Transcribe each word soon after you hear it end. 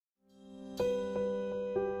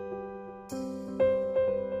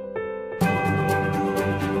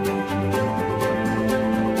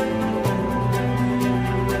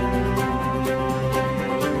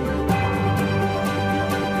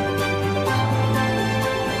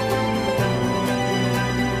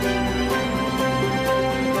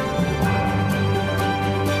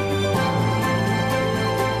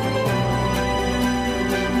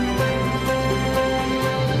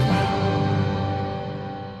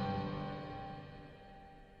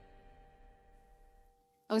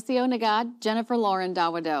Osio Nagad, Jennifer Lauren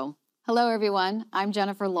Dawado. Hello, everyone. I'm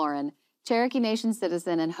Jennifer Lauren, Cherokee Nation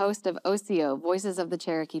citizen and host of Osio, Voices of the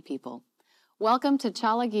Cherokee People. Welcome to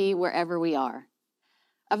Chalagi, wherever we are.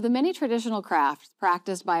 Of the many traditional crafts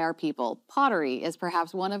practiced by our people, pottery is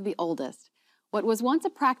perhaps one of the oldest. What was once a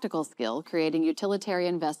practical skill, creating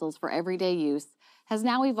utilitarian vessels for everyday use, has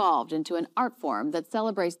now evolved into an art form that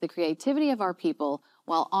celebrates the creativity of our people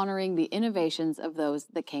while honoring the innovations of those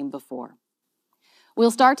that came before. We'll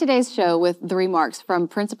start today's show with the remarks from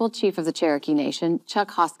Principal Chief of the Cherokee Nation,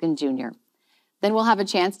 Chuck Hoskin, Jr. Then we'll have a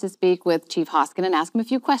chance to speak with Chief Hoskin and ask him a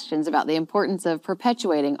few questions about the importance of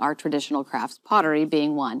perpetuating our traditional crafts, pottery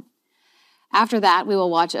being one. After that, we will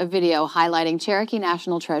watch a video highlighting Cherokee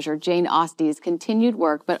National Treasure Jane Osti's continued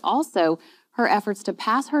work, but also her efforts to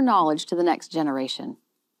pass her knowledge to the next generation.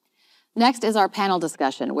 Next is our panel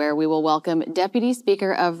discussion, where we will welcome Deputy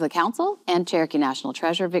Speaker of the Council and Cherokee National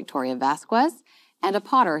Treasure Victoria Vazquez, and a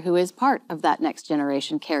potter who is part of that next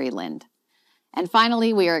generation, Carrie Lind. And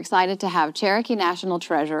finally, we are excited to have Cherokee National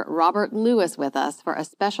Treasure Robert Lewis with us for a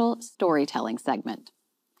special storytelling segment.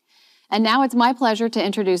 And now it's my pleasure to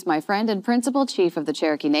introduce my friend and Principal Chief of the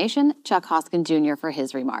Cherokee Nation, Chuck Hoskin, Jr., for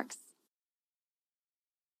his remarks.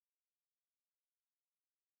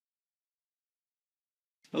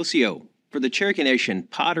 Osio, for the Cherokee Nation,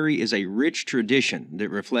 pottery is a rich tradition that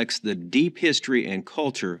reflects the deep history and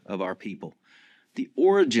culture of our people. The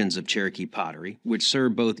origins of Cherokee pottery, which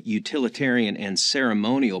serve both utilitarian and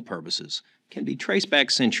ceremonial purposes, can be traced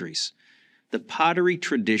back centuries. The pottery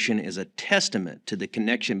tradition is a testament to the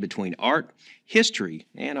connection between art, history,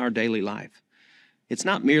 and our daily life. It's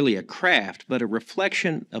not merely a craft, but a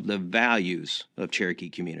reflection of the values of Cherokee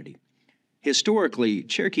community. Historically,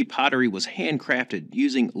 Cherokee pottery was handcrafted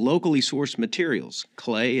using locally sourced materials,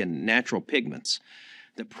 clay and natural pigments.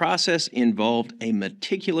 The process involved a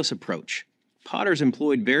meticulous approach. Potters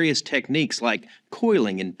employed various techniques like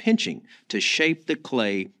coiling and pinching to shape the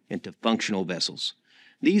clay into functional vessels.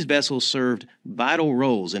 These vessels served vital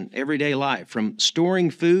roles in everyday life, from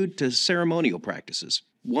storing food to ceremonial practices.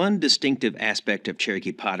 One distinctive aspect of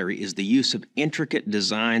Cherokee pottery is the use of intricate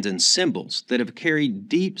designs and symbols that have carried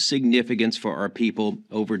deep significance for our people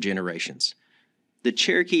over generations. The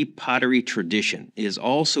Cherokee pottery tradition is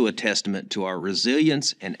also a testament to our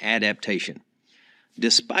resilience and adaptation.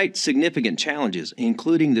 Despite significant challenges,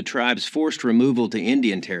 including the tribe's forced removal to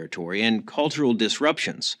Indian territory and cultural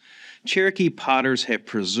disruptions, Cherokee potters have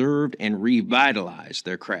preserved and revitalized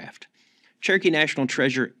their craft. Cherokee National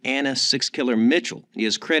Treasure Anna Sixkiller Mitchell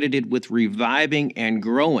is credited with reviving and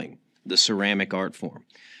growing the ceramic art form.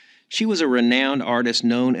 She was a renowned artist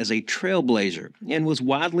known as a trailblazer and was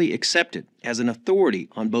widely accepted as an authority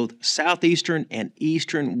on both southeastern and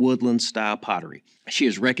eastern woodland-style pottery. She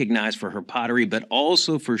is recognized for her pottery, but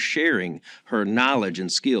also for sharing her knowledge and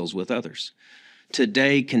skills with others.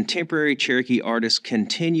 Today, contemporary Cherokee artists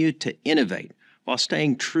continue to innovate while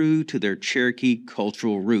staying true to their Cherokee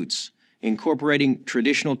cultural roots, incorporating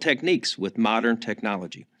traditional techniques with modern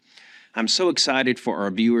technology. I'm so excited for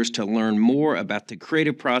our viewers to learn more about the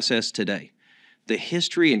creative process today. The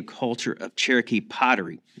history and culture of Cherokee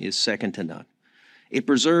pottery is second to none. It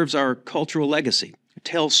preserves our cultural legacy,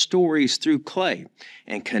 tells stories through clay,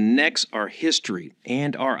 and connects our history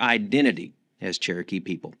and our identity as Cherokee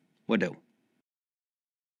people. Wado.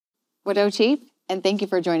 Wado, Chief, and thank you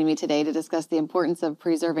for joining me today to discuss the importance of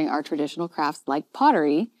preserving our traditional crafts like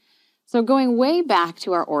pottery. So going way back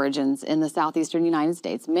to our origins in the southeastern United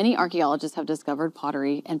States, many archaeologists have discovered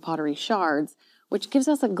pottery and pottery shards, which gives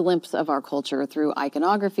us a glimpse of our culture through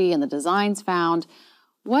iconography and the designs found.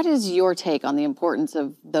 What is your take on the importance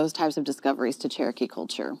of those types of discoveries to Cherokee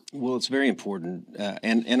culture? Well, it's very important,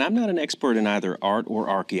 and I'm not an expert in either art or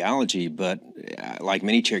archaeology, but like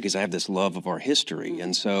many Cherokees, I have this love of our history,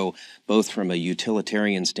 and so both from a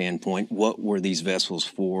utilitarian standpoint, what were these vessels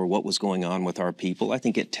for, what was going on with our people, I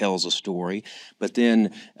think it tells a story, but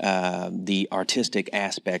then the artistic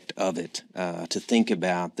aspect of it, to think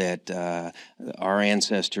about that our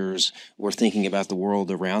ancestors were thinking about the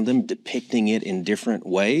world around them, depicting it in different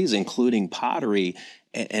ways, including pottery,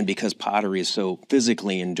 and because pottery is so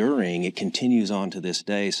physically enduring, it continues on to this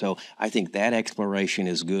day. So I think that exploration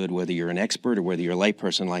is good, whether you're an expert or whether you're a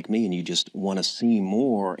layperson like me and you just want to see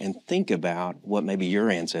more and think about what maybe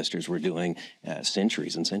your ancestors were doing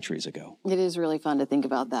centuries and centuries ago. It is really fun to think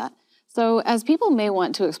about that. So as people may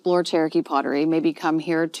want to explore Cherokee pottery, maybe come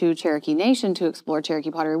here to Cherokee Nation to explore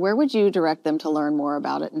Cherokee pottery, where would you direct them to learn more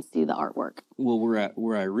about it and see the artwork? Well,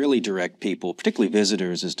 where I really direct people, particularly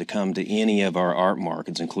visitors, is to come to any of our art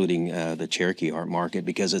markets, including the Cherokee Art Market,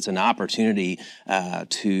 because it's an opportunity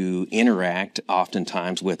to interact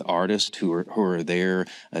oftentimes with artists who are there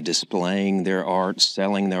displaying their art,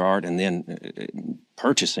 selling their art, and then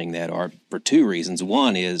purchasing that art for two reasons.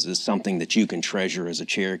 One is something that you can treasure as a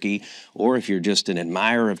Cherokee, or if you're just an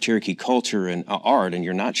admirer of Cherokee culture and art and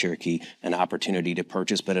you're not Cherokee, an opportunity to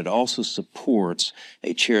purchase, but it also supports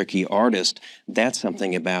a Cherokee artist. That's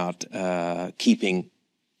something about keeping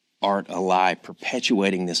art alive,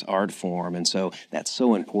 perpetuating this art form. And so that's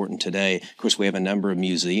so important today. Of course, we have a number of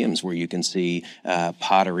museums where you can see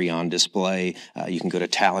pottery on display. You can go to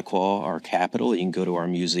Tahlequah, our capital. You can go to our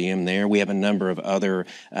museum there. We have a number of other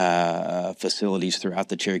facilities throughout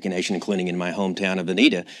the Cherokee Nation, including in my hometown of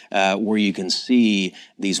Veneta, where you can see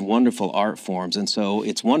these wonderful art forms. And so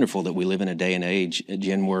it's wonderful that we live in a day and age,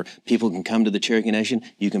 Jen, where people can come to the Cherokee Nation.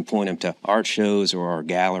 You can point them to art shows or our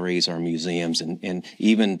galleries, our museums, and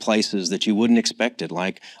even places that you wouldn't expect it,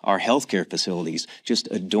 like our healthcare facilities, just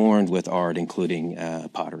adorned with art, including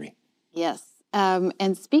pottery. Yes.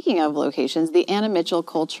 And speaking of locations, the Anna Mitchell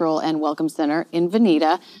Cultural and Welcome Center in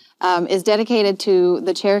Veneta is dedicated to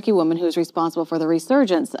the Cherokee woman who is responsible for the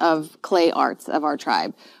resurgence of clay arts of our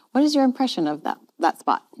tribe. What is your impression of that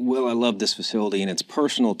spot? Well, I love this facility, and it's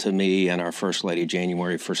personal to me and our First Lady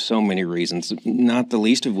January for so many reasons, not the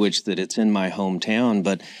least of which that it's in my hometown.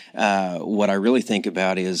 But what I really think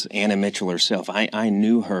about is Anna Mitchell herself. I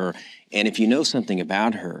knew her, and if you know something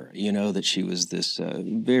about her, you know that she was this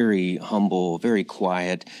very humble, very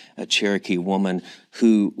quiet Cherokee woman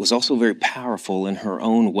who was also very powerful in her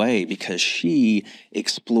own way because she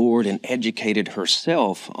explored and educated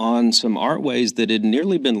herself on some art ways that had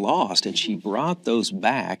nearly been lost, and she brought those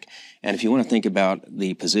back. And if you want to think about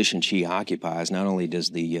the position she occupies, not only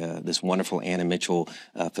does this wonderful Anna Mitchell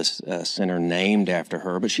Center named after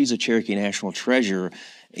her, but she's a Cherokee National Treasure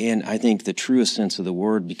in, I think, the truest sense of the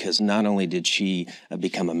word, because not only did she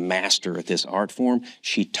become a master at this art form,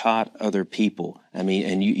 she taught other people. I mean,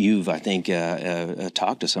 and you've, I think,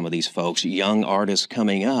 talked to some of these folks, young artists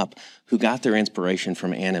coming up who got their inspiration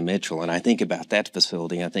from Anna Mitchell. And I think about that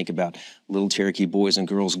facility. I think about little Cherokee boys and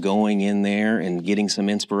girls going in there and getting some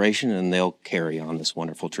inspiration, and they'll carry on this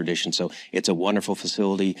wonderful tradition. So it's a wonderful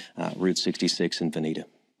facility, Route 66 in Veneta.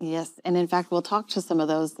 Yes, and in fact, we'll talk to some of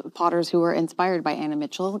those potters who were inspired by Anna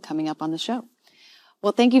Mitchell coming up on the show.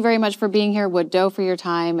 Well, thank you very much for being here, Wood Doe, for your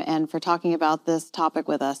time and for talking about this topic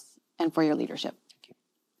with us and for your leadership. Thank you.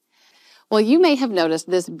 Well, you may have noticed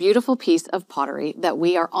this beautiful piece of pottery that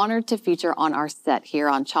we are honored to feature on our set here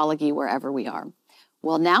on Chalagi, wherever we are.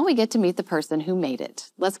 Well, now we get to meet the person who made it.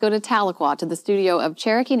 Let's go to Tahlequah, to the studio of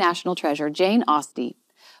Cherokee National Treasure, Jane Osti.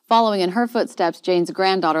 Following in her footsteps, Jane's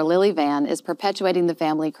granddaughter, Lily Van, is perpetuating the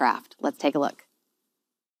family craft. Let's take a look.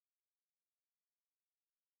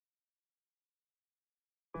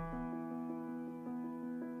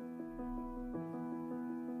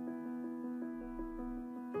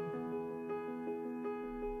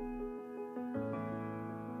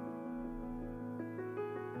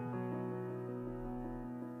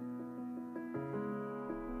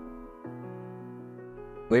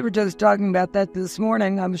 We were just talking about that this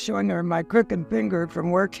morning. I was showing her my crooked finger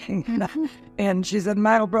from working, and she said,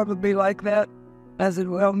 "Mine'll probably be like that." I said,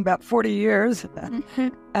 "Well, in about 40 years."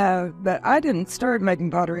 But I didn't start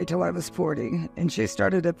making pottery till I was 40, and she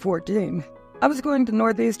started at 14. I was going to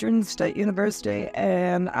Northeastern State University,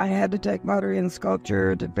 and I had to take pottery and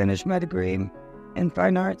sculpture to finish my degree in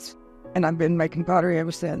fine arts, and I've been making pottery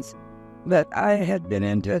ever since. But I had been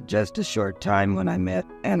into it just a short time when I met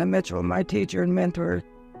Anna Mitchell, my teacher and mentor.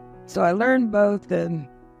 So I learned both the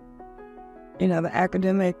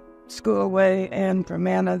academic school way, and from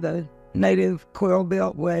Anna, the native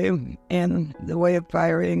quill-built way and the way of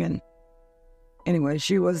firing. And anyway,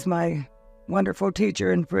 she was my wonderful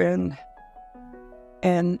teacher and friend.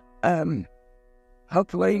 And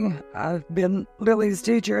hopefully I've been Lily's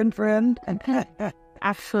teacher and friend.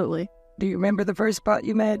 Absolutely. Do you remember the first pot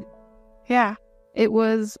you made? Yeah, it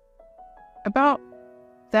was about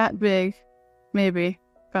that big, maybe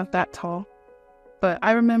about that tall. But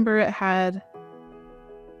I remember it had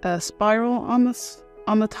a spiral on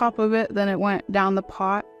the top of it, then it went down the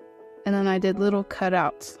pot, and then I did little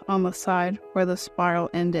cutouts on the side where the spiral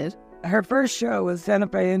ended. Her first show was Santa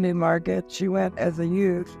Fe Indian Market. She went as a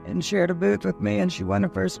youth and shared a booth with me, and she won her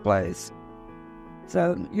first place.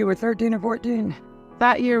 So you were 13 or 14?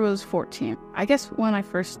 That year was 14. I guess when I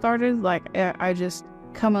first started, I just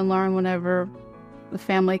come and learn whenever the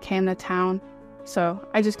family came to town. So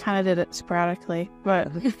I just kind of did it sporadically. But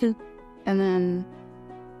and then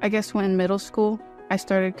I guess when in middle school, I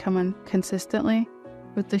started coming consistently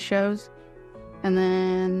with the shows. And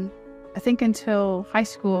then I think until high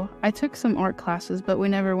school, I took some art classes, but we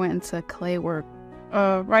never went into clay work.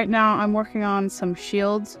 Right now, I'm working on some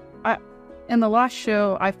shields. In the last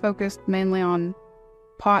show, I focused mainly on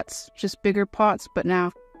pots, just bigger pots, but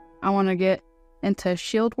now I want to get into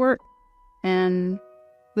shield work. And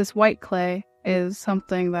this white clay is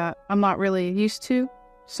something that I'm not really used to,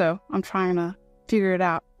 so I'm trying to figure it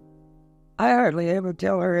out. I hardly ever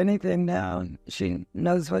tell her anything now. She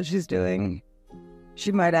knows what she's doing.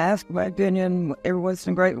 She might ask my opinion every once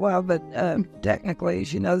in a great while, but technically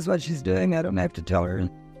she knows what she's doing. I don't have to tell her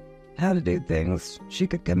how to do things. She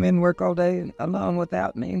could come in and work all day alone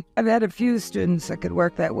without me. I've had a few students that could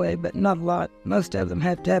work that way, but not a lot. Most of them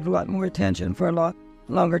have to have a lot more attention for a lot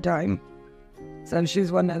longer time. So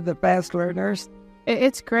she's one of the fast learners.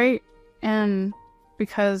 It's great, and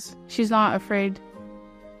because she's not afraid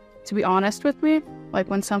to be honest with me, like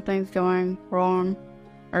when something's going wrong,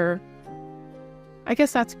 or I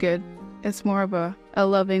guess that's good. It's more of a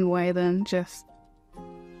loving way than just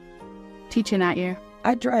teaching at you.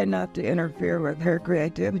 I try not to interfere with her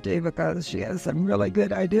creativity because she has some really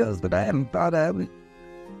good ideas that I haven't thought of,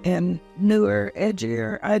 and newer,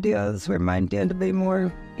 edgier ideas where mine tend to be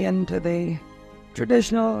more into the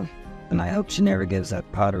traditional. And I hope she never gives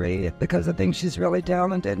up pottery because I think she's really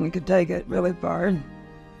talented and could take it really far.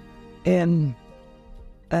 And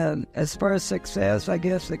as far as success, I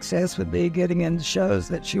guess success would be getting in shows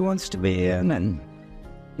that she wants to be in and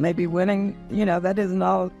maybe winning. You know, that isn't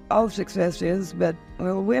all success is, but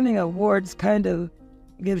well, winning awards kind of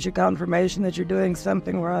gives you confirmation that you're doing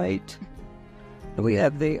something right. We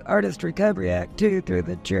have the Artist Recovery Act, too, through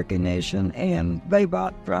the Cherokee Nation, and they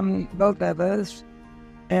bought from both of us,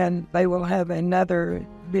 and they will have another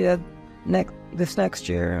bid this next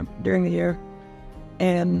year, during the year,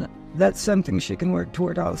 and that's something she can work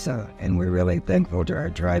toward also, and we're really thankful to our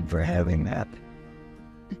tribe for having that.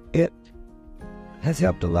 It has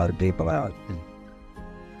helped a lot of people out.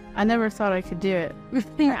 I never thought I could do it.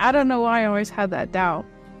 I don't know why I always had that doubt,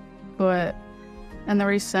 but in the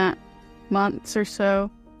recent months or so,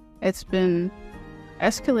 it's been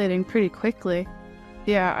escalating pretty quickly.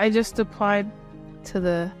 Yeah, I just applied to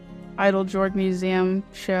the Idle George Museum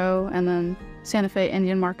show and then Santa Fe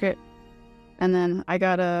Indian Market. And then I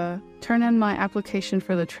gotta turn in my application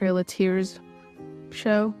for the Trail of Tears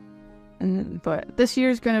show. But this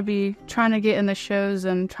year's gonna be trying to get in the shows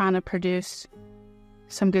and trying to produce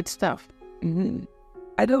some good stuff.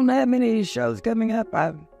 I don't have many shows coming up.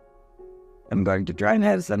 I'm going to try and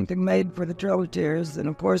have something made for the Trail of Tears, and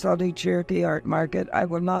of course I'll do Cherokee Art Market. I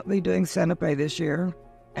will not be doing Santa Fe this year.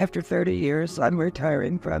 After 30 years, I'm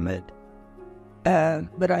retiring from it.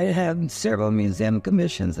 But I have several museum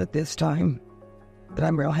commissions at this time that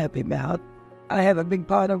I'm real happy about. I have a big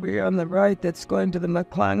pot over here on the right that's going to the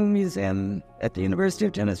McClung Museum at the University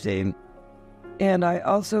of Tennessee. And I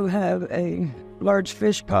also have a large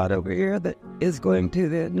fish pot over here that is going to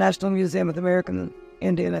the National Museum of the American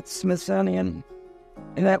Indian at Smithsonian.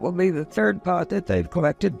 And that will be the third pot that they've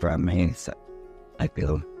collected from me. So I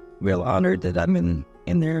feel real honored that I'm in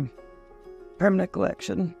their permanent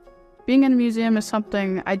collection. Being in a museum is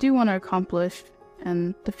something I do want to accomplish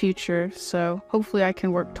in the future, so hopefully I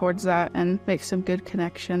can work towards that and make some good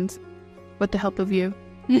connections with the help of you.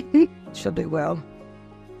 She'll do well.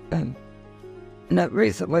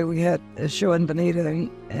 Recently we had a show in Bonita,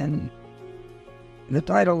 and the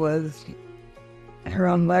title was Her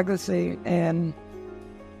Own Legacy, and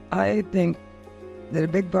I think that a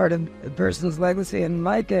big part of a person's legacy, in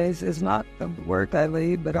my case, is not the work I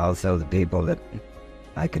leave, but also the people that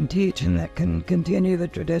I can teach and that can continue the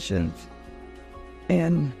traditions.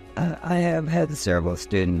 And I have had several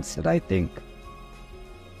students that I think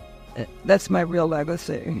that's my real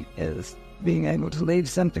legacy, is being able to leave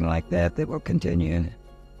something like that will continue.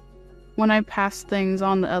 When I pass things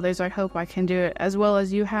on to others, I hope I can do it as well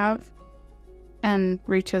as you have and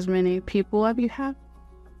reach as many people as you have.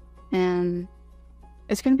 And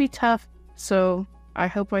it's going to be tough, so I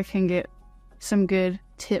hope I can get some good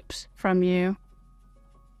tips from you.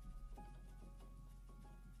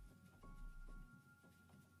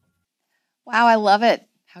 Wow, I love it.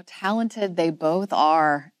 How talented they both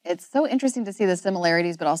are. It's so interesting to see the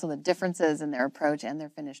similarities, but also the differences in their approach and their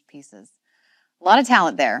finished pieces. A lot of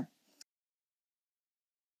talent there.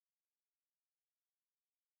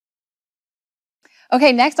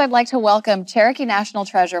 Okay, next I'd like to welcome Cherokee National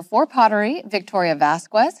Treasure for Pottery, Victoria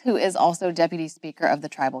Vazquez, who is also Deputy Speaker of the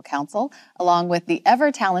Tribal Council, along with the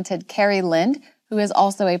ever-talented Carrie Lind, who is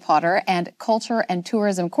also a potter and culture and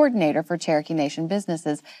tourism coordinator for Cherokee Nation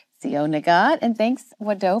businesses. Co Nagat, and thanks,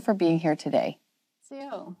 Wado, for being here today.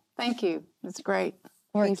 Co, thank you. It's great.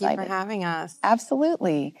 We're Thank excited. you for having us.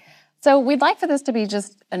 Absolutely. So we'd like for this to be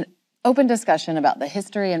just an open discussion about the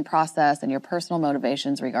history and process and your personal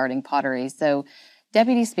motivations regarding pottery. So,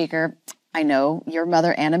 Deputy Speaker, I know your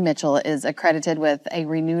mother, Anna Mitchell, is accredited with a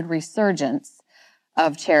renewed resurgence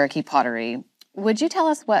of Cherokee pottery. Would you tell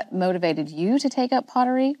us what motivated you to take up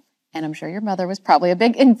pottery? And I'm sure your mother was probably a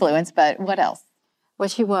big influence, but what else? Well,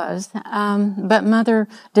 she was. But Mother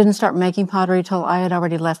didn't start making pottery till I had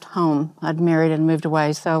already left home. I'd married and moved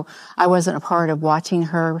away, so I wasn't a part of watching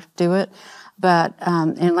her do it. But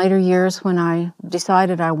in later years, when I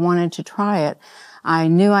decided I wanted to try it, I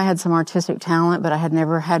knew I had some artistic talent, but I had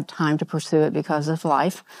never had time to pursue it because of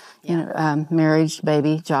life, marriage,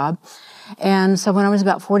 baby, job. And so when I was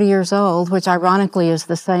about 40 years old, which ironically is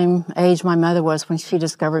the same age my mother was when she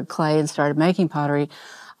discovered clay and started making pottery,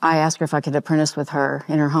 I asked her if I could apprentice with her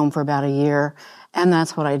in her home for about a year, and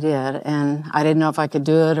that's what I did. And I didn't know if I could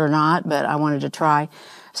do it or not, but I wanted to try.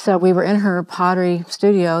 So we were in her pottery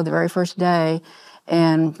studio the very first day,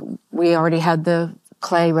 and we already had the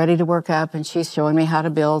clay ready to work up, and she's showing me how to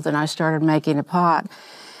build, and I started making a pot.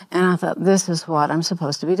 And I thought, this is what I'm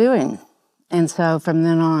supposed to be doing. And so from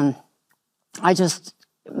then on, I just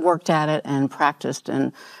worked at it and practiced,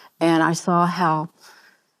 and I saw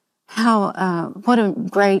what a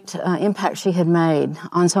great impact she had made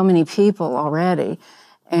on so many people already.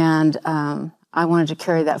 And I wanted to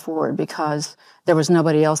carry that forward because there was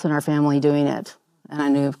nobody else in our family doing it. And I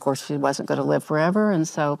knew, of course, she wasn't going to live forever. And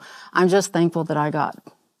so I'm just thankful that I got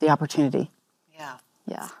the opportunity.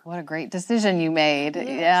 Yeah. What a great decision you made.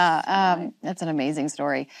 Yes. That's an amazing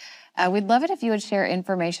story. We'd love it if you would share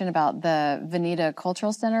information about the Veneta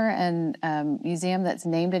Cultural Center and museum that's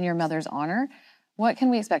named in your mother's honor. What can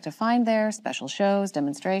we expect to find there? Special shows,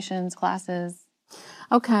 demonstrations, classes?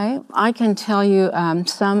 Okay, I can tell you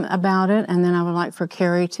some about it, and then I would like for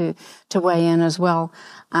Carrie to weigh in as well.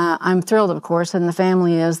 I'm thrilled, of course, and the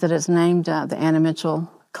family is that it's named the Anna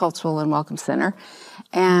Mitchell Cultural and Welcome Center.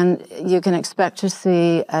 And you can expect to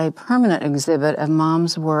see a permanent exhibit of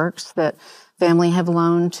Mom's works that family have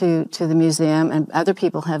loaned to the museum and other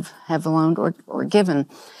people have loaned or given.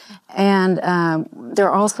 And there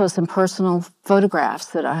are also some personal photographs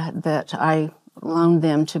that I loaned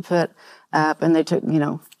them to put up, and they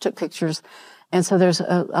took pictures. And so there's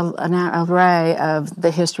an array of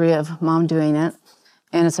the history of Mom doing it,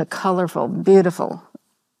 and it's a colorful, beautiful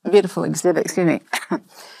exhibit. Excuse me.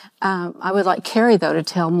 I would like Carrie, though, to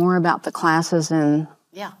tell more about the classes and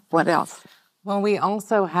what else. Well, we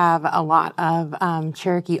also have a lot of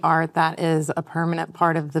Cherokee art that is a permanent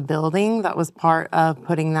part of the building that was part of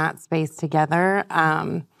putting that space together.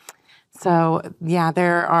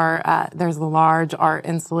 There's a large art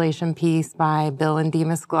installation piece by Bill and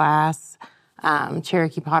Demas Glass.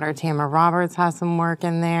 Cherokee potter Tamara Roberts has some work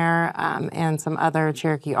in there, and some other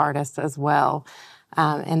Cherokee artists as well.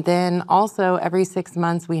 And then also every 6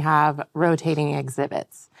 months we have rotating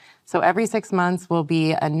exhibits. So every 6 months will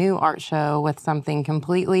be a new art show with something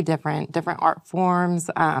completely different art forms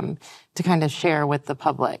to kind of share with the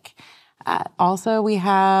public. Also, we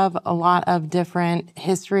have a lot of different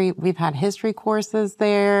history. We've had history courses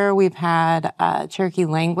there. We've had Cherokee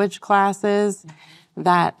language classes.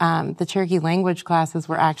 That the Cherokee language classes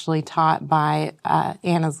were actually taught by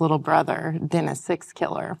Anna's little brother, Dennis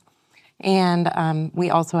Sixkiller. And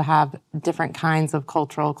we also have different kinds of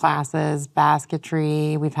cultural classes,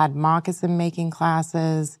 basketry. We've had moccasin making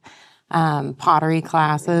classes, pottery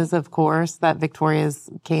classes, of course, that Victoria's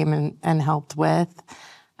came and helped with.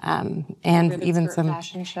 And even some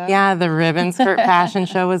fashion show. Yeah, the ribbon skirt fashion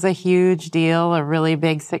show was a huge deal, a really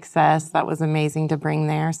big success. That was amazing to bring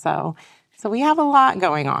there. So we have a lot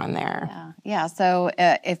going on there. Yeah. So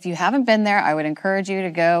if you haven't been there, I would encourage you to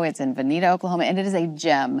go. It's in Veneta, Oklahoma, and it is a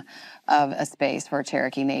gem of a space for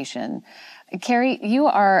Cherokee Nation. Carrie, you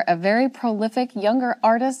are a very prolific younger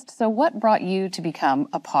artist. So what brought you to become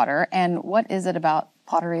a potter, and what is it about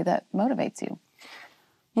pottery that motivates you?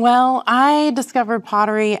 Well, I discovered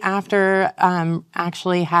pottery after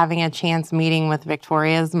actually having a chance meeting with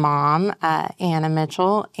Victoria's mom, Anna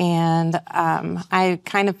Mitchell, and I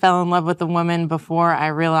kind of fell in love with the woman before I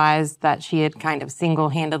realized that she had kind of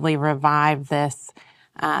single-handedly revived this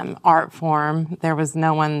art form. There was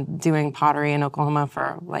no one doing pottery in Oklahoma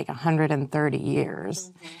for like 130 years.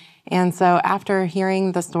 Mm-hmm. And so after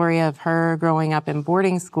hearing the story of her growing up in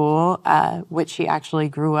boarding school, which she actually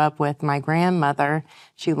grew up with my grandmother,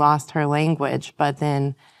 she lost her language, but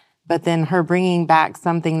then But then her bringing back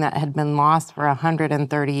something that had been lost for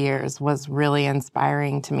 130 years was really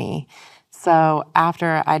inspiring to me. So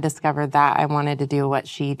after I discovered that, I wanted to do what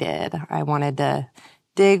she did. I wanted to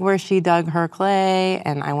dig where she dug her clay,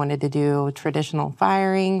 and I wanted to do traditional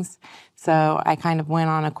firings. So I kind of went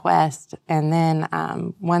on a quest. And then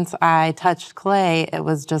once I touched clay, it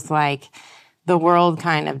was just like the world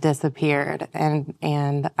kind of disappeared,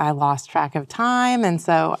 and I lost track of time. And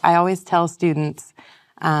so I always tell students,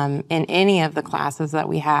 in any of the classes that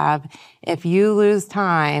we have, if you lose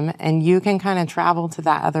time and you can kind of travel to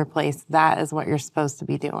that other place, that is what you're supposed to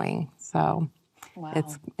be doing. So Wow.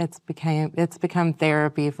 it's become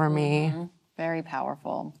therapy for me. Very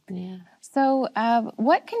powerful. Yeah. So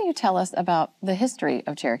what can you tell us about the history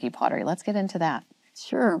of Cherokee pottery? Let's get into that.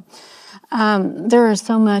 Sure. There is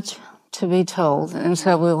so much to be told, and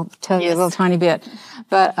so we'll tell you a little tiny bit.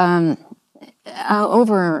 But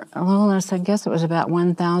I guess it was about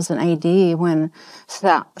 1000 AD when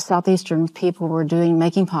southeastern people were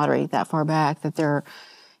making pottery that far back, that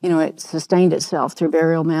it sustained itself through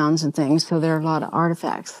burial mounds and things. So there are a lot of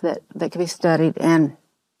artifacts that could be studied. And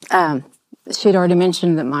she'd already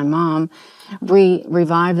mentioned that my mom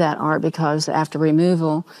revived that art because after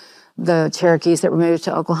removal, the Cherokees that were moved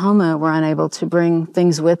to Oklahoma were unable to bring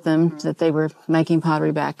things with them that they were making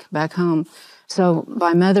pottery back home. So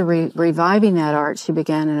by Mother reviving that art, she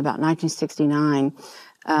began in about 1969.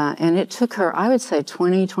 And it took her, I would say,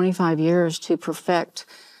 25 years to perfect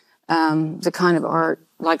the kind of art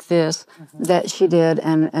like this that she did,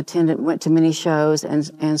 and went to many shows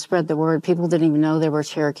and spread the word. People didn't even know there were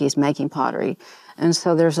Cherokees making pottery. And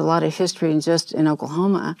so there's a lot of history just in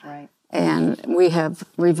Oklahoma. Right. And we have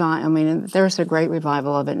there's a great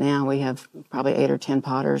revival of it now. We have probably 8 or 10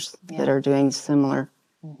 potters that are doing similar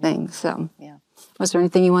things. So, was there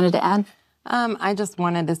anything you wanted to add? I just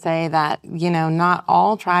wanted to say that, not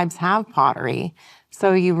all tribes have pottery.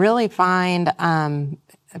 So you really find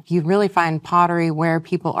pottery where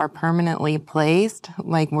people are permanently placed,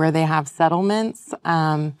 like where they have settlements.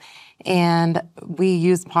 And we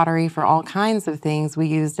use pottery for all kinds of things. We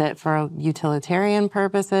used it for utilitarian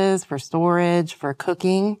purposes, for storage, for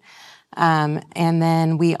cooking. And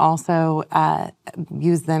then we also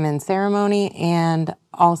use them in ceremony, and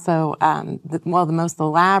also, the most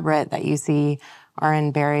elaborate that you see are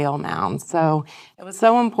in burial mounds. So it was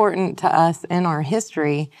so important to us in our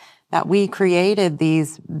history that we created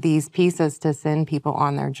these pieces to send people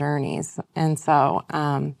on their journeys. And so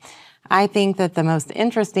I think that the most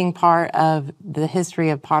interesting part of the history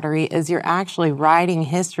of pottery is you're actually writing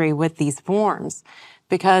history with these forms,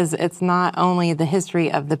 because it's not only the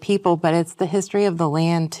history of the people, but it's the history of the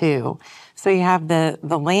land too. So you have the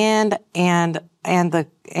land and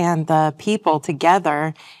the people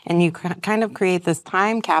together, and you kind of create this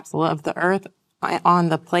time capsule of the earth on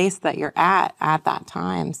the place that you're at that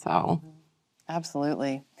time. So,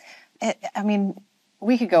 absolutely.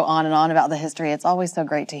 We could go on and on about the history. It's always so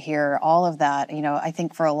great to hear all of that. I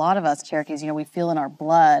think for a lot of us Cherokees, we feel in our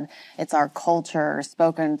blood. It's our culture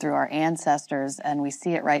spoken through our ancestors, and we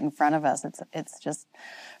see it right in front of us. It's just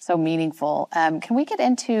so meaningful. Can we get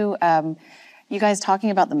into you guys talking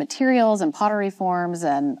about the materials and pottery forms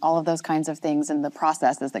and all of those kinds of things and the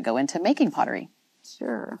processes that go into making pottery?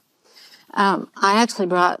 Sure. I actually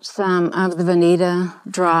brought some of the Veneta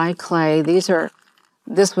dry clay.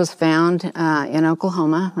 This was found in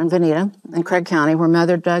Oklahoma, in Veneta, in Craig County, where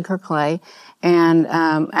Mother dug her clay. And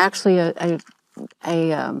actually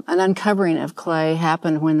an uncovering of clay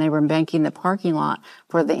happened when they were banking the parking lot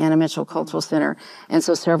for the Anna Mitchell Cultural Center. And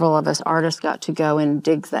so several of us artists got to go and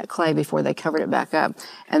dig that clay before they covered it back up.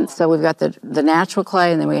 And so we've got the natural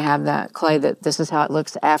clay, and then we have that clay that this is how it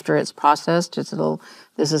looks after it's processed. It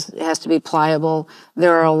has to be pliable.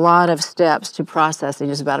 There are a lot of steps to processing.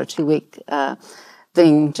 It's about a 2-week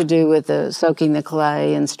thing to do with soaking the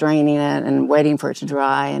clay and straining it and waiting for it to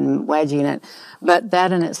dry and wedging it. But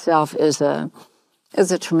that in itself is a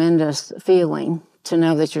tremendous feeling to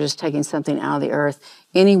know that you're just taking something out of the earth.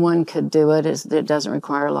 Anyone could do it. It doesn't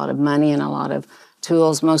require a lot of money and a lot of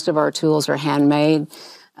tools. Most of our tools are handmade.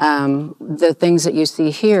 The things that you see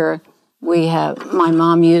here, my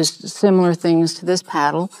mom used similar things to this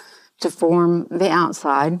paddle to form the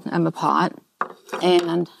outside of a pot,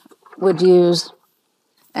 and would use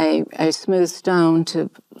a smooth stone to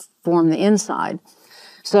form the inside.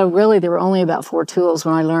 So really there were only about 4 tools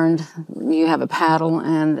when I learned you have a paddle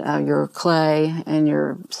and your clay and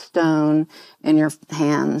your stone and your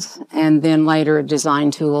hands, and then later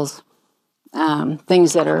design tools,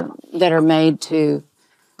 things that are made to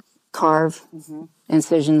carve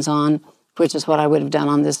incisions on, which is what I would have done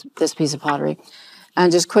on this piece of pottery.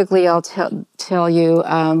 And just quickly, I'll tell you,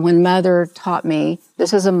 when Mother taught me,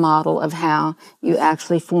 this is a model of how you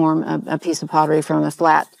actually form a piece of pottery from a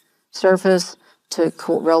flat surface to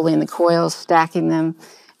rolling the coils, stacking them,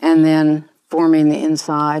 and then forming the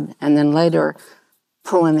inside, and then later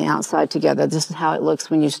pulling the outside together. This is how it looks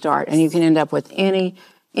when you start. And you can end up with anything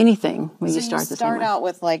when you start the same way. So you start out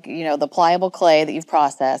with the pliable clay that you've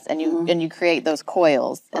processed, and you create those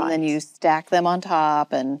coils, and then you stack them on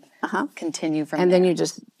top and continue from there. And then you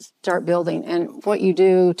just start building. And what you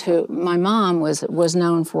do my mom was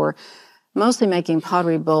known for mostly making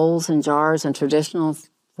pottery bowls and jars and traditional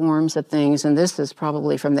forms of things. And this is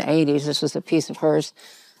probably from the 80s. This was a piece of hers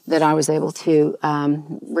that I was able to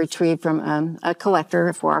retrieve from a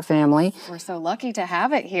collector for our family. We're so lucky to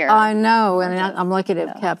have it here. I know, and I'm lucky to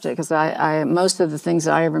have kept it, because I most of the things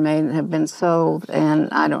that I ever made have been sold, and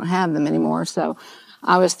I don't have them anymore. So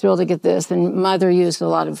I was thrilled to get this. And Mother used a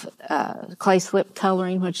lot of clay slip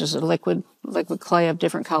coloring, which is a liquid clay of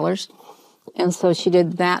different colors. And so she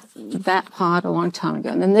did that pot a long time ago.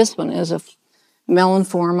 And then this one is a melon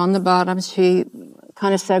form on the bottom. She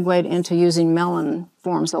kind of segued into using melon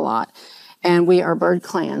forms a lot. And we are bird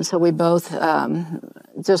clan, so we both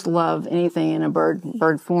just love anything in a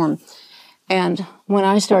bird form. And when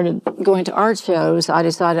I started going to art shows, I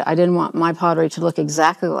decided I didn't want my pottery to look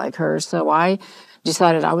exactly like hers, so I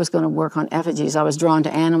decided I was going to work on effigies. I was drawn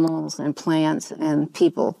to animals and plants and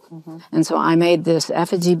people. And so I made this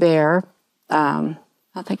effigy bear. I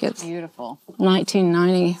think it's beautiful.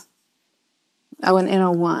 1990. Oh, in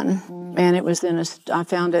 01, and it was I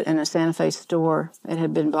found it in a Santa Fe store. It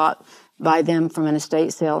had been bought by them from an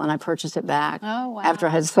estate sale, and I purchased it back after I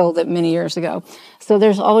had sold it many years ago. So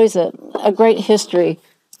there's always a great history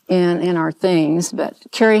in our things, but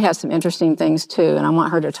Carrie has some interesting things too, and I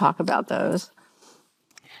want her to talk about those.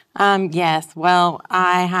 Yes, well,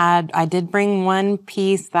 I did bring one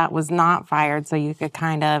piece that was not fired, so you could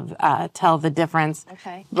kind of tell the difference.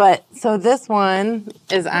 Okay. But, so this one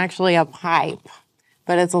is actually a pipe,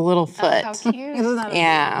 but it's a little foot. How cute.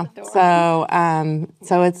 Yeah, so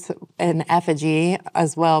it's an effigy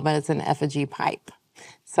as well, but it's an effigy pipe.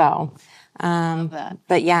 So, love that.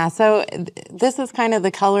 but yeah, so this is kind of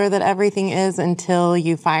the color that everything is until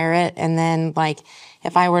you fire it, and then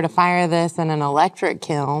if I were to fire this in an electric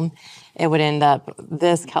kiln, it would end up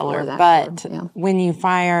this color. But when you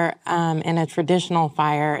fire in a traditional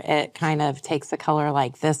fire, it kind of takes a color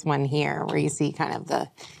like this one here, where you see kind of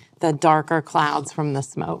the darker clouds from the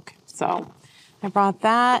smoke. So I brought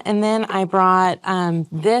that, and then I brought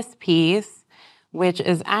this piece, which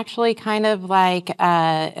is actually kind of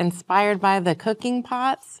inspired by the cooking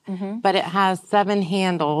pots, but it has 7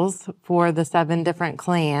 handles for the 7 different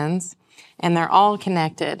clans. And they're all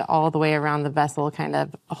connected all the way around the vessel, kind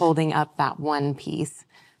of holding up that one piece.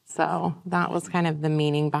 So that was kind of the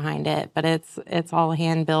meaning behind it. But it's all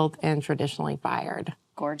hand-built and traditionally fired.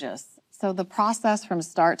 Gorgeous. So the process from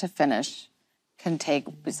start to finish can take,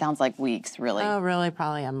 it sounds like weeks, really. Oh, really?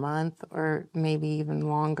 Probably a month or maybe even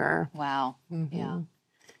longer. Wow. Yeah.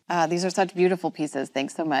 These are such beautiful pieces.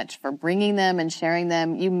 Thanks so much for bringing them and sharing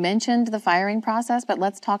them. You mentioned the firing process, but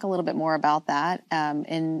let's talk a little bit more about that.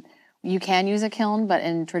 You can use a kiln, but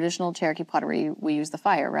in traditional Cherokee pottery, we use the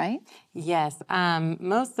fire, right? Yes.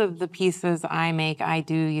 Most of the pieces I make, I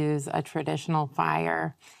do use a traditional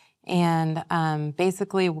fire. And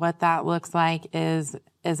basically what that looks like is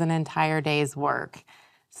an entire day's work.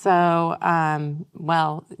 So,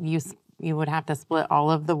 you would have to split all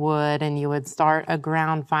of the wood, and you would start a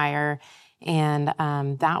ground fire, and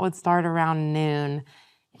that would start around noon.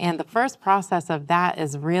 And the first process of that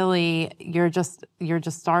is really you're just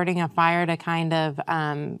starting a fire to kind of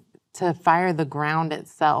to fire the ground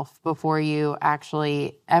itself before you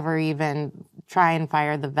actually ever even try and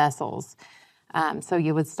fire the vessels. So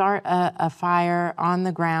you would start a fire on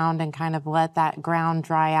the ground and kind of let that ground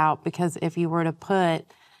dry out, because if you were to put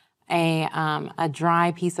a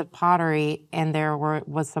dry piece of pottery and there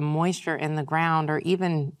was some moisture in the ground, or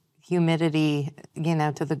even humidity,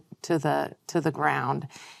 to the ground,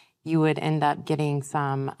 you would end up getting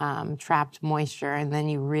some trapped moisture, and then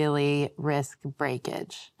you really risk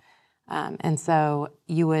breakage. And so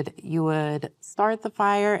you would start the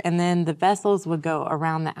fire, and then the vessels would go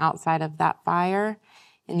around the outside of that fire,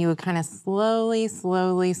 and you would kind of slowly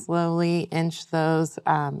inch those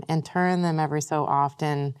and turn them every so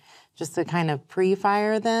often, just to kind of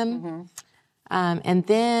pre-fire them. And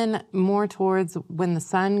then more towards when the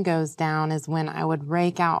sun goes down is when I would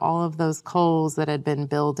rake out all of those coals that had been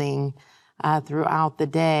building throughout the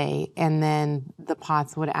day, and then the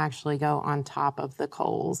pots would actually go on top of the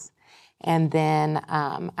coals. And then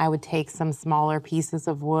I would take some smaller pieces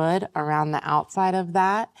of wood around the outside of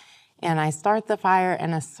that, and I start the fire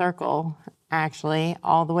in a circle, actually,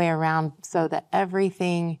 all the way around so that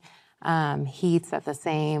everything heats at the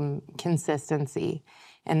same consistency.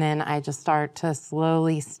 And then I just start to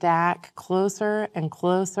slowly stack closer and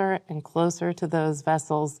closer and closer to those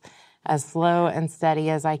vessels, as slow and steady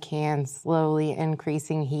as I can, slowly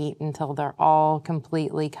increasing heat until they're all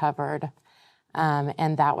completely covered.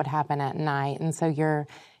 And that would happen at night. And so you're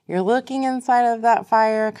looking inside of that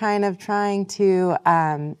fire, kind of trying to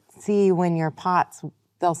see when your pots,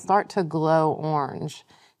 they'll start to glow orange,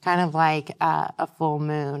 kind of like a full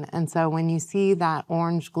moon. And so when you see that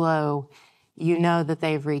orange glow, you know that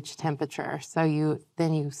they've reached temperature. So you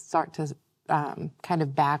start to kind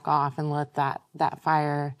of back off and let that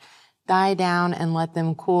fire die down and let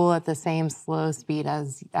them cool at the same slow speed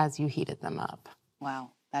as you heated them up.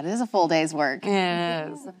 Wow, that is a full day's work.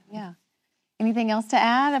 It is. Yeah. Anything else to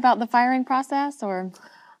add about the firing process, or?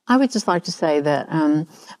 I would just like to say that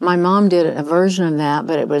my mom did a version of that,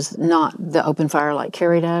 but it was not the open fire like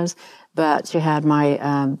Carrie does, but she had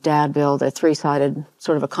my dad build a 3-sided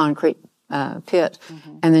sort of a concrete pit,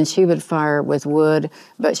 and then she would fire with wood,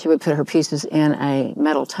 but she would put her pieces in a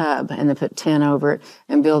metal tub and then put tin over it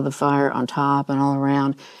and build the fire on top and all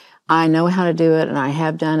around. I know how to do it, and I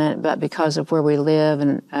have done it, but because of where we live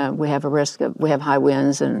and we have we have high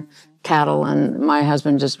winds and cattle, and my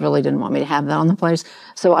husband just really didn't want me to have that on the place,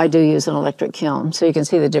 so I do use an electric kiln. So you can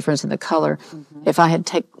see the difference in the color. If I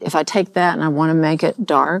take that and I want to make it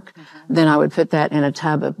dark, then I would put that in a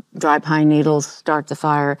tub of dry pine needles, start the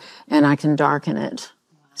fire, and I can darken it.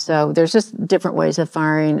 So there's just different ways of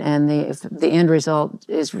firing, and the end result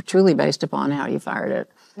is truly based upon how you fired it.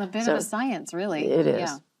 A bit of a science, really. It is.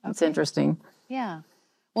 Yeah. It's interesting. Yeah.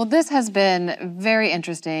 Well, this has been very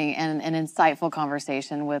interesting and an insightful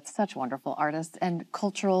conversation with such wonderful artists and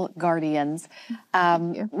cultural guardians.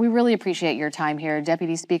 We really appreciate your time here,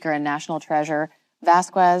 Deputy Speaker and National Treasure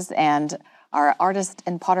Vazquez, and our artist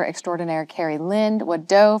and potter extraordinaire, Carrie Lind,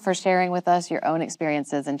 for sharing with us your own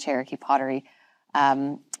experiences in Cherokee pottery.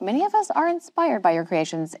 Many of us are inspired by your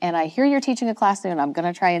creations, and I hear you're teaching a class soon. I'm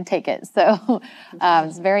going to try and take it. So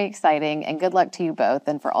it's very exciting, and good luck to you both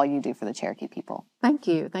and for all you do for the Cherokee people. Thank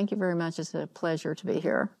you. Thank you very much. It's a pleasure to be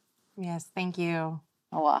here. Yes, thank you.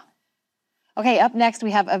 Okay, up next, we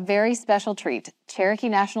have a very special treat. Cherokee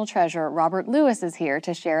National Treasure Robert Lewis is here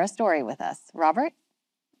to share a story with us. Robert?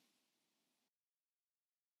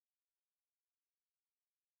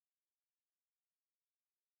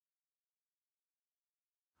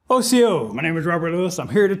 OCO, my name is Robert Lewis. I'm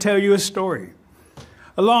here to tell you a story.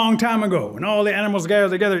 A long time ago, when all the animals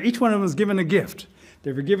gathered together, each one of them was given a gift.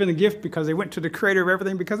 They were given a gift because they went to the creator of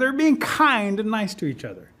everything, because they were being kind and nice to each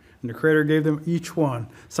other. And the creator gave them each one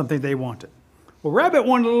something they wanted. Well, Rabbit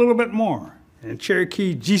wanted a little bit more, and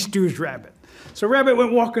Cherokee G-Stew's Rabbit. So Rabbit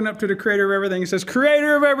went walking up to the creator of everything and says,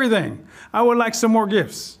 "Creator of everything, I would like some more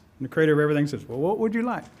gifts." And the creator of everything says, "Well, what would you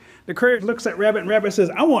like?" The creator looks at Rabbit, and Rabbit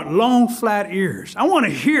says, "I want long, flat ears. I want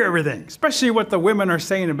to hear everything, especially what the women are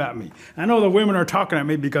saying about me. I know the women are talking at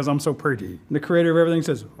me because I'm so pretty." And the creator of everything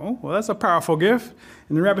says, "Oh, well, that's a powerful gift."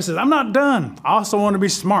 And the Rabbit says, "I'm not done. I also want to be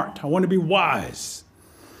smart. I want to be wise."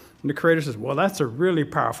 And the creator says, "Well, that's a really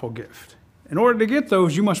powerful gift. In order to get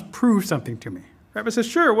those, you must prove something to me." Rabbit says,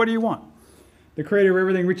 "Sure, what do you want?" The creator of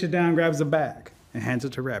everything reaches down, grabs a bag, and hands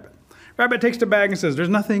it to Rabbit. Rabbit takes the bag and says, "There's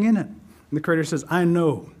nothing in it." And the creator says, "I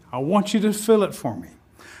know. I want you to fill it for me.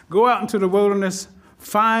 Go out into the wilderness,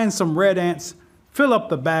 find some red ants, fill up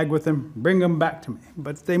the bag with them, bring them back to me.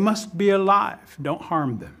 But they must be alive. Don't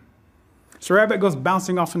harm them." So Rabbit goes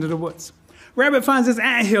bouncing off into the woods. Rabbit finds this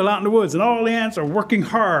anthill out in the woods, and all the ants are working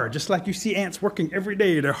hard, just like you see ants working every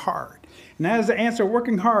day. They're hard. And as the ants are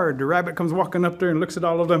working hard, the Rabbit comes walking up there and looks at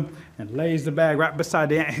all of them and lays the bag right beside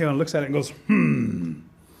the anthill and looks at it and goes,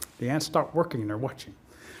 The ants start working and they're watching.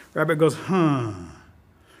 Rabbit goes,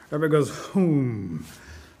 Rabbit goes,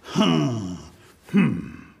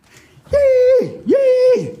 Yay,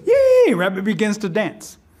 yay, yay. Rabbit begins to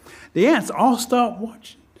dance. The ants all start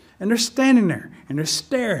watching, and they're standing there, and they're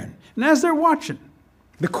staring. And as they're watching,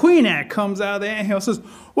 the queen ant comes out of the anthill and says,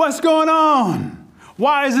 "What's going on?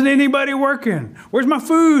 Why isn't anybody working? Where's my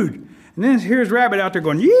food?" And then here's Rabbit out there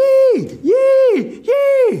going, "Yee, yee,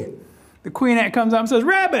 yee." The queen ant comes out and says,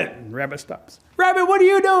 "Rabbit." And Rabbit stops. "Rabbit, what are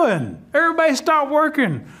you doing? Everybody stop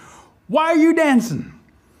working. Why are you dancing?"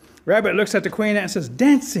 Rabbit looks at the queen ant and says,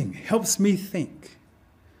 "Dancing helps me think.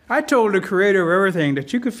 I told the creator of everything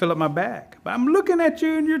that you could fill up my bag. But I'm looking at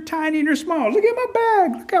you and you're tiny and you're small. Look at my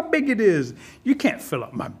bag. Look how big it is. You can't fill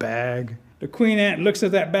up my bag." The queen ant looks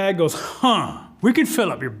at that bag and goes, "We can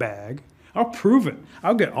fill up your bag. I'll prove it.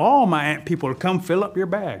 I'll get all my ant people to come fill up your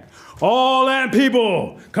bag. All ant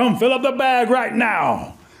people, come fill up the bag right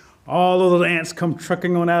now. All of the ants come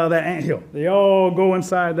trucking on out of that anthill. They all go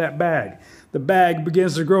inside that bag. The bag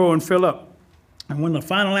begins to grow and fill up. And when the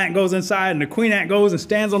final ant goes inside and the queen ant goes and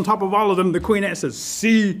stands on top of all of them, the queen ant says,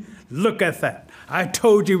 see, look at that. I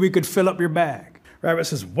told you we could fill up your bag. Rabbit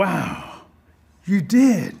says, wow, you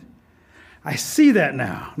did. I see that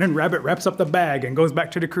now. And then Rabbit wraps up the bag and goes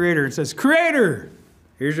back to the Creator and says, Creator,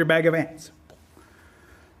 here's your bag of ants.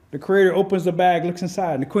 The Creator opens the bag, looks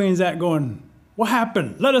inside, and the queen's ant going, what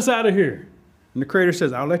happened? Let us out of here. And the Creator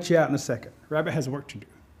says, I'll let you out in a second. Rabbit has work to do.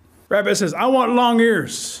 Rabbit says, I want long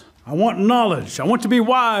ears. I want knowledge. I want to be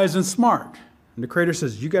wise and smart. And the Creator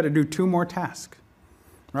says, you got to do 2 more tasks.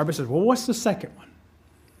 Rabbit says, well, what's the second one?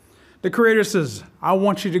 The Creator says, I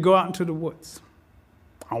want you to go out into the woods.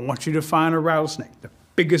 I want you to find a rattlesnake, the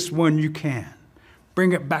biggest one you can.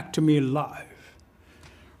 Bring it back to me alive.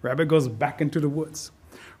 Rabbit goes back into the woods.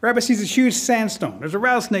 Rabbit sees a huge sandstone. There's a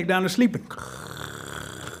rattlesnake down there sleeping.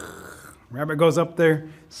 Rabbit goes up there,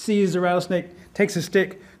 sees the rattlesnake, takes a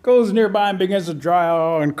stick, goes nearby and begins to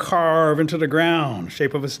draw and carve into the ground the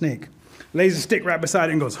shape of a snake. Lays the stick right beside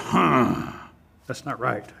it and goes, that's not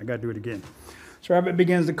right. I got to do it again. So Rabbit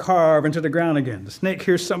begins to carve into the ground again. The snake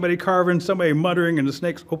hears somebody carving, somebody muttering, and the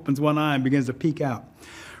snake opens one eye and begins to peek out.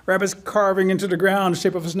 Rabbit's carving into the ground the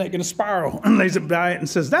shape of a snake in a spiral and lays it by it and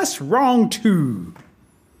says, that's wrong too.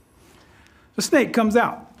 The snake comes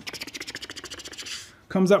out.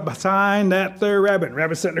 Comes up behind that there rabbit.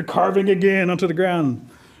 Rabbit's sitting there carving again onto the ground.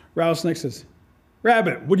 Rattlesnake says,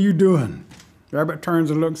 Rabbit, what are you doing? Rabbit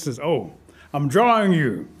turns and looks and says, oh, I'm drawing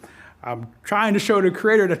you. I'm trying to show the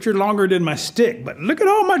Creator that you're longer than my stick, but look at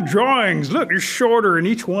all my drawings. Look, you're shorter in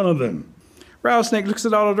each one of them. Rattlesnake looks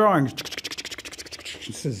at all the drawings.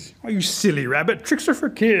 He says, oh, you silly rabbit. Tricks are for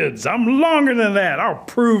kids. I'm longer than that. I'll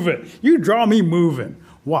prove it. You draw me moving.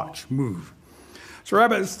 Watch, move. So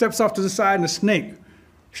Rabbit steps off to the side, and the snake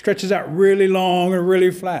stretches out really long and really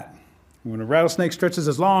flat. When the rattlesnake stretches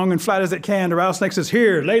as long and flat as it can, the rattlesnake says,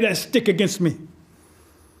 here, lay that stick against me.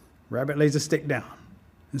 Rabbit lays the stick down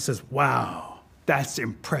and says, wow, that's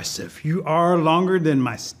impressive. You are longer than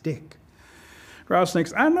my stick. Rattlesnake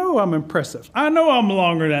says, I know I'm impressive. I know I'm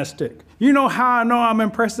longer than that stick. You know how I know I'm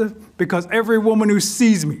impressive? Because every woman who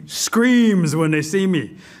sees me screams when they see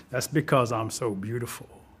me. That's because I'm so beautiful.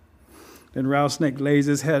 Then Rattlesnake lays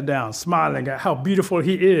his head down, smiling at how beautiful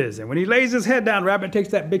he is. And when he lays his head down, Rabbit takes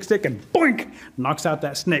that big stick and boink, knocks out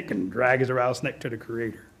that snake and drags the rattlesnake to the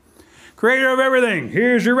Creator. Creator of everything,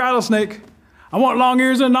 here's your rattlesnake. I want long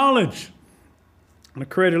ears and knowledge. And the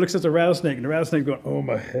Creator looks at the rattlesnake, and the rattlesnake's going, oh,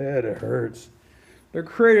 my head, it hurts. The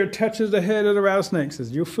Creator touches the head of the rattlesnake and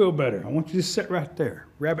says, you'll feel better. I want you to sit right there.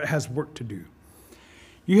 Rabbit has work to do.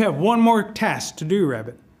 You have one more task to do,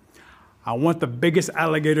 Rabbit. I want the biggest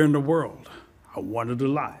alligator in the world. I want it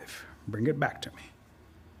alive. Bring it back to me.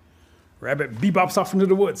 Rabbit bebops off into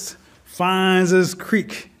the woods, finds this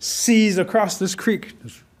creek, sees across this creek,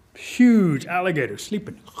 this huge alligator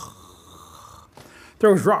sleeping.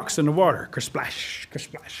 Throws rocks in the water, kersplash,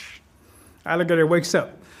 kersplash. Alligator wakes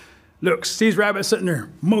up, looks, sees Rabbit sitting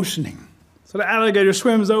there motioning. So the alligator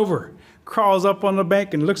swims over, crawls up on the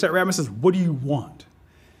bank and looks at Rabbit and says, what do you want?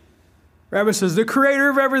 Rabbit says, the Creator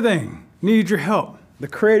of everything needs your help. The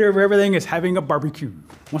Creator of everything is having a barbecue,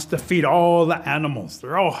 wants to feed all the animals.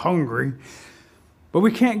 They're all hungry, but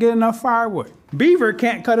we can't get enough firewood. Beaver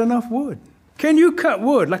can't cut enough wood. Can you cut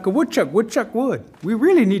wood like a woodchuck would? We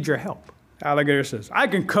really need your help. Alligator says, I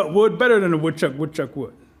can cut wood better than a woodchuck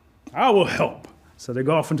would. I will help. So they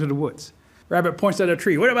go off into the woods. Rabbit points at a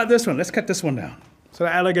tree. What about this one? Let's cut this one down. So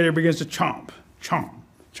the alligator begins to chomp, chomp,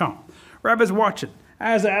 chomp. Rabbit's watching.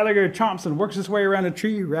 As the alligator chomps and works his way around the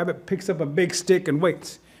tree, Rabbit picks up a big stick and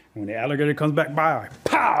waits. And when the alligator comes back by,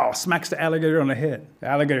 pow, smacks the alligator on the head. The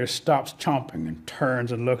alligator stops chomping and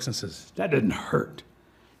turns and looks and says, that didn't hurt.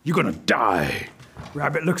 You're gonna die.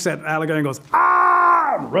 Rabbit looks at the alligator and goes,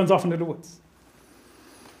 ah, and runs off into the woods.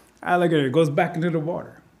 Alligator goes back into the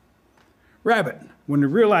water. Rabbit, when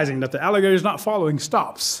realizing that the alligator's not following,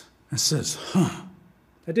 stops and says,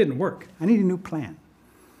 that didn't work. I need a new plan.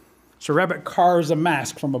 So Rabbit carves a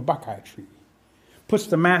mask from a buckeye tree, puts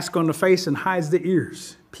the mask on the face and hides the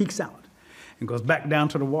ears, peeks out, and goes back down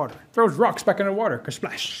to the water. Throws rocks back in the water,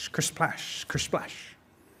 kersplash, kersplash, kersplash.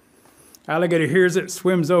 Alligator hears it,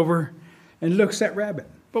 swims over, and looks at Rabbit.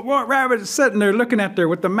 But what Rabbit is sitting there looking at there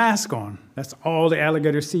with the mask on, that's all the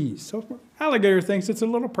alligator sees. So the alligator thinks it's a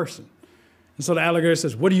little person. And so the alligator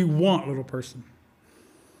says, what do you want, little person?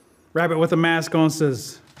 Rabbit with the mask on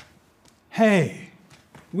says, hey,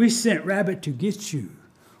 we sent Rabbit to get you.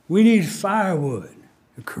 We need firewood.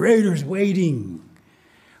 The Creator's waiting.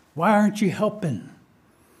 Why aren't you helping?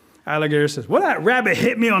 Alligator says, well, that rabbit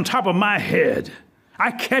hit me on top of my head.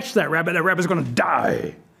 I catch that rabbit's going to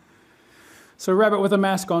die. So Rabbit with a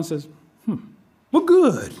mask on says, well,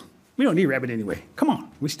 good. We don't need rabbit anyway. Come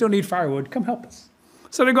on, we still need firewood. Come help us.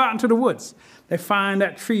 So they go out into the woods. They find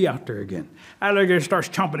that tree out there again. Alligator starts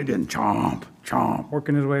chomping again. Chomp, chomp,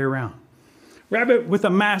 working his way around. Rabbit with a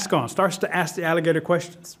mask on starts to ask the alligator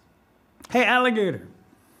questions. Hey, alligator,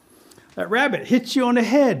 that rabbit hit you on the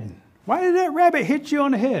head. Why did that rabbit hit you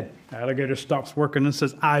on the head? The alligator stops working and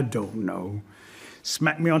says, I don't know.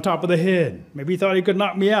 Smacked me on top of the head. Maybe he thought he could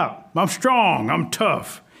knock me out. I'm strong, I'm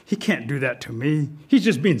tough. He can't do that to me. He's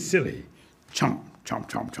just being silly. Chomp, chomp,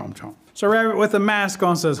 chomp, chomp, chomp. So Rabbit with a mask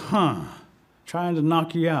on says, trying to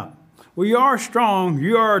knock you out. Well, you are strong,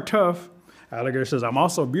 you are tough. Alligator says, I'm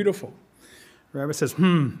also beautiful. Rabbit says,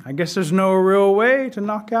 I guess there's no real way to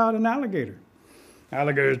knock out an alligator.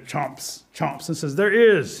 Alligator chomps and says, there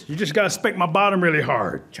is. You just got to spank my bottom really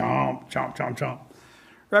hard. Chomp, chomp, chomp, chomp.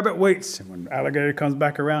 Rabbit waits, and when alligator comes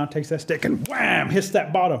back around, takes that stick and wham, hits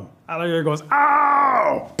that bottom. Alligator goes,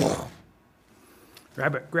 ow!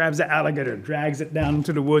 Rabbit grabs the alligator, drags it down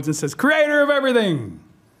into the woods and says, Creator of everything,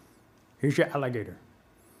 here's your alligator.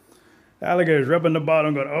 The alligator's rubbing the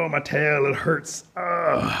bottom, going, oh, my tail, it hurts.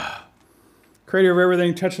 Creator of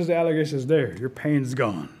everything touches the alligator, says, there, your pain's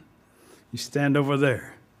gone. You stand over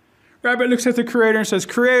there. Rabbit looks at the Creator and says,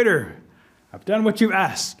 Creator, I've done what you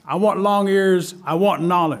asked. I want long ears. I want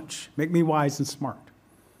knowledge. Make me wise and smart.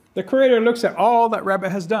 The Creator looks at all that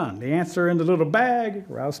Rabbit has done. The answer in the little bag,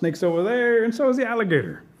 rattlesnake's over there, and so is the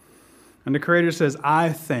alligator. And the Creator says, I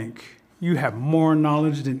think you have more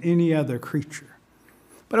knowledge than any other creature.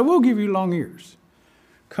 But I will give you long ears.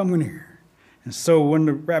 Come near. And so when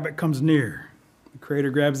the rabbit comes near, the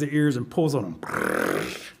Creator grabs the ears and pulls on them.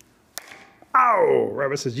 Ow!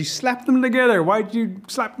 Rabbit says, you slapped them together. Why'd you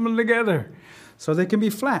slap them together? So they can be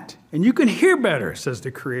flat. And you can hear better, says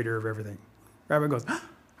the Creator of everything. Rabbit goes,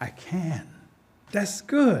 I can. That's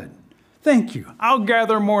good. Thank you. I'll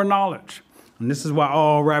gather more knowledge. And this is why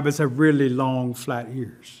all rabbits have really long, flat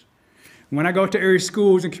ears. When I go to area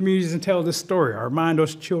schools and communities and tell this story, I remind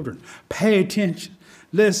those children, pay attention,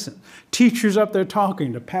 listen. Teachers up there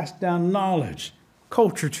talking to pass down knowledge,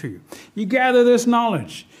 culture to you. You gather this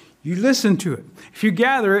knowledge. You listen to it. If you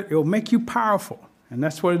gather it, it will make you powerful. And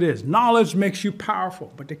that's what it is. Knowledge makes you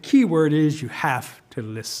powerful. But the key word is you have to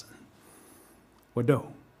listen. Wado.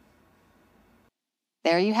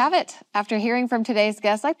 There you have it. After hearing from today's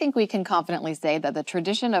guests, I think we can confidently say that the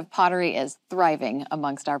tradition of pottery is thriving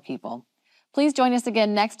amongst our people. Please join us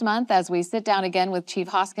again next month as we sit down again with Chief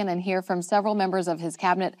Hoskin and hear from several members of his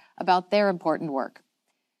cabinet about their important work.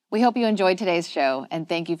 We hope you enjoyed today's show, and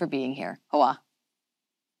thank you for being here. Hoa.